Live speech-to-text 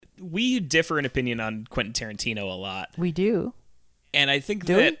we differ in opinion on Quentin Tarantino a lot. We do. And I think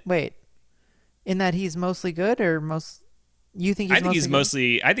Do that... we? Wait. In that he's mostly good or most... You think he's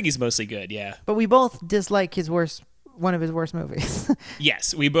mostly good? I think he's mostly good, yeah. But we both dislike one of his worst movies.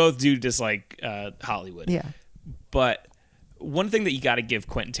 Yes, we both do dislike Hollywood. Yeah. But one thing that you got to give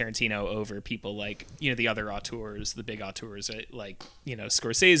Quentin Tarantino over people like, the other auteurs, the big auteurs, like,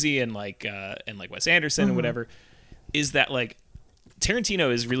 Scorsese and like Wes Anderson and whatever, is that like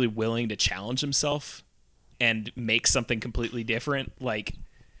Tarantino is really willing to challenge himself and make something completely different. Like,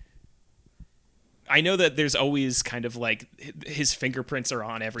 I know that there's always kind of like his fingerprints are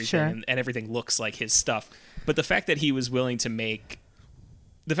on everything, sure, and everything looks like his stuff. But the fact that he was willing to make,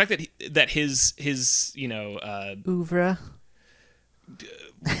 the fact that his oeuvre,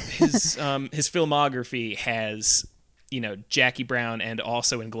 his filmography has Jackie Brown and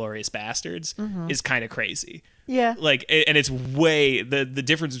also Inglourious Basterds is kind of crazy. Yeah. Like, and it's way the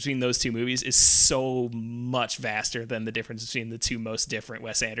difference between those two movies is so much vaster than the difference between the two most different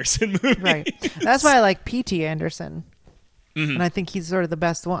Wes Anderson movies. Right. That's why I like P.T. Anderson. And I think he's sort of the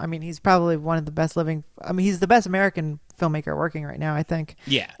best one. I mean, he's probably one of the best living. I mean, he's the best American filmmaker working right now, I think.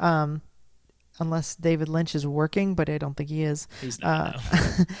 Yeah. Unless David Lynch is working, but I don't think he is. He's not.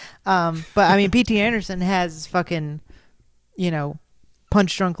 No. But I mean, P.T. Anderson has fucking,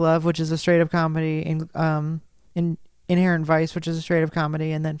 Punch Drunk Love, which is a straight up comedy, in Inherent Vice, which is a straight up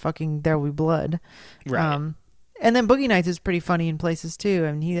comedy, and then fucking There Will Be Blood. Right. And then Boogie Nights is pretty funny in places too.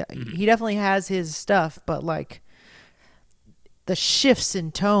 I mean, he definitely has his stuff, but like the shifts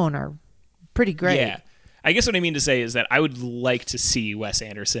in tone are pretty great. Yeah. I guess what I mean to say is that I would like to see Wes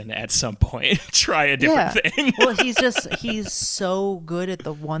Anderson at some point try a different thing. Well, he's so good at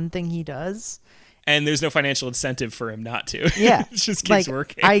the one thing he does. And there's no financial incentive for him not to. Yeah. It just keeps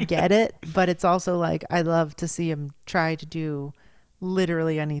working. I get it, but it's also like I love to see him try to do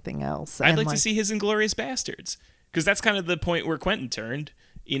literally anything else. I'd like to see his Inglourious Basterds, because that's kind of the point where Quentin turned.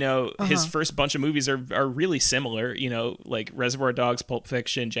 His first bunch of movies are really similar. Like Reservoir Dogs, Pulp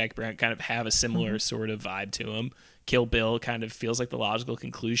Fiction, Jack Brown kind of have a similar sort of vibe to them. Kill Bill kind of feels like the logical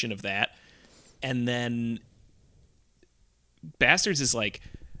conclusion of that. And then Bastards is like...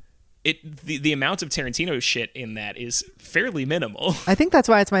 The amount of Tarantino shit in that is fairly minimal. I think that's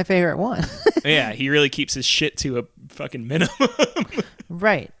why it's my favorite one. Yeah, he really keeps his shit to a fucking minimum.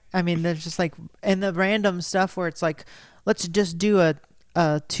 Right. I mean, there's just like, and the random stuff where it's like, let's just do a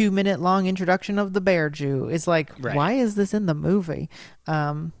 2-minute long introduction of the Bear Jew. It's like, right. Why is this in the movie?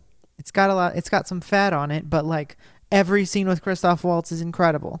 It's got some fat on it, but like every scene with Christoph Waltz is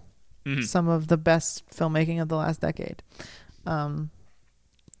incredible. Mm-hmm. Some of the best filmmaking of the last decade.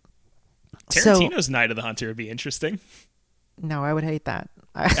 Tarantino's Night of the Hunter would be interesting. No, I would hate that.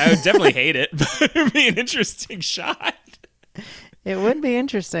 I would definitely hate it, but it would be an interesting shot. It would be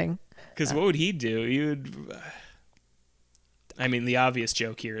interesting. Because what would he do? I mean, the obvious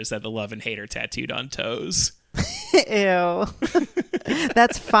joke here is that the love and hate are tattooed on toes. Ew.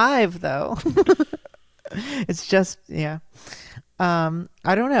 That's 5, though. It's just, yeah. I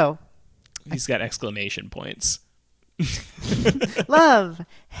don't know. He's got exclamation points. Love,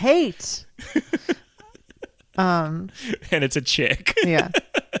 hate. And it's a chick. Yeah.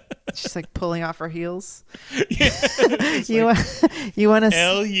 She's like pulling off her heels. Yeah, you want to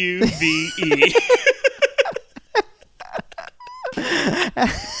LUVE.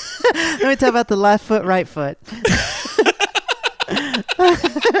 Let me talk about the left foot, right foot.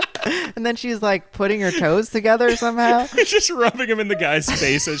 And then she's like putting her toes together somehow. Just rubbing him in the guy's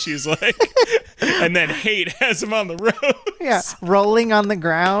face as she's like, and then hate has him on the road. Yeah, rolling on the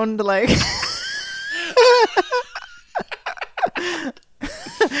ground like.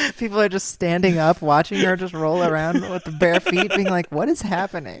 People are just standing up watching her just roll around with the bare feet being like, what is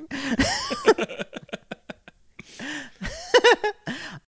happening?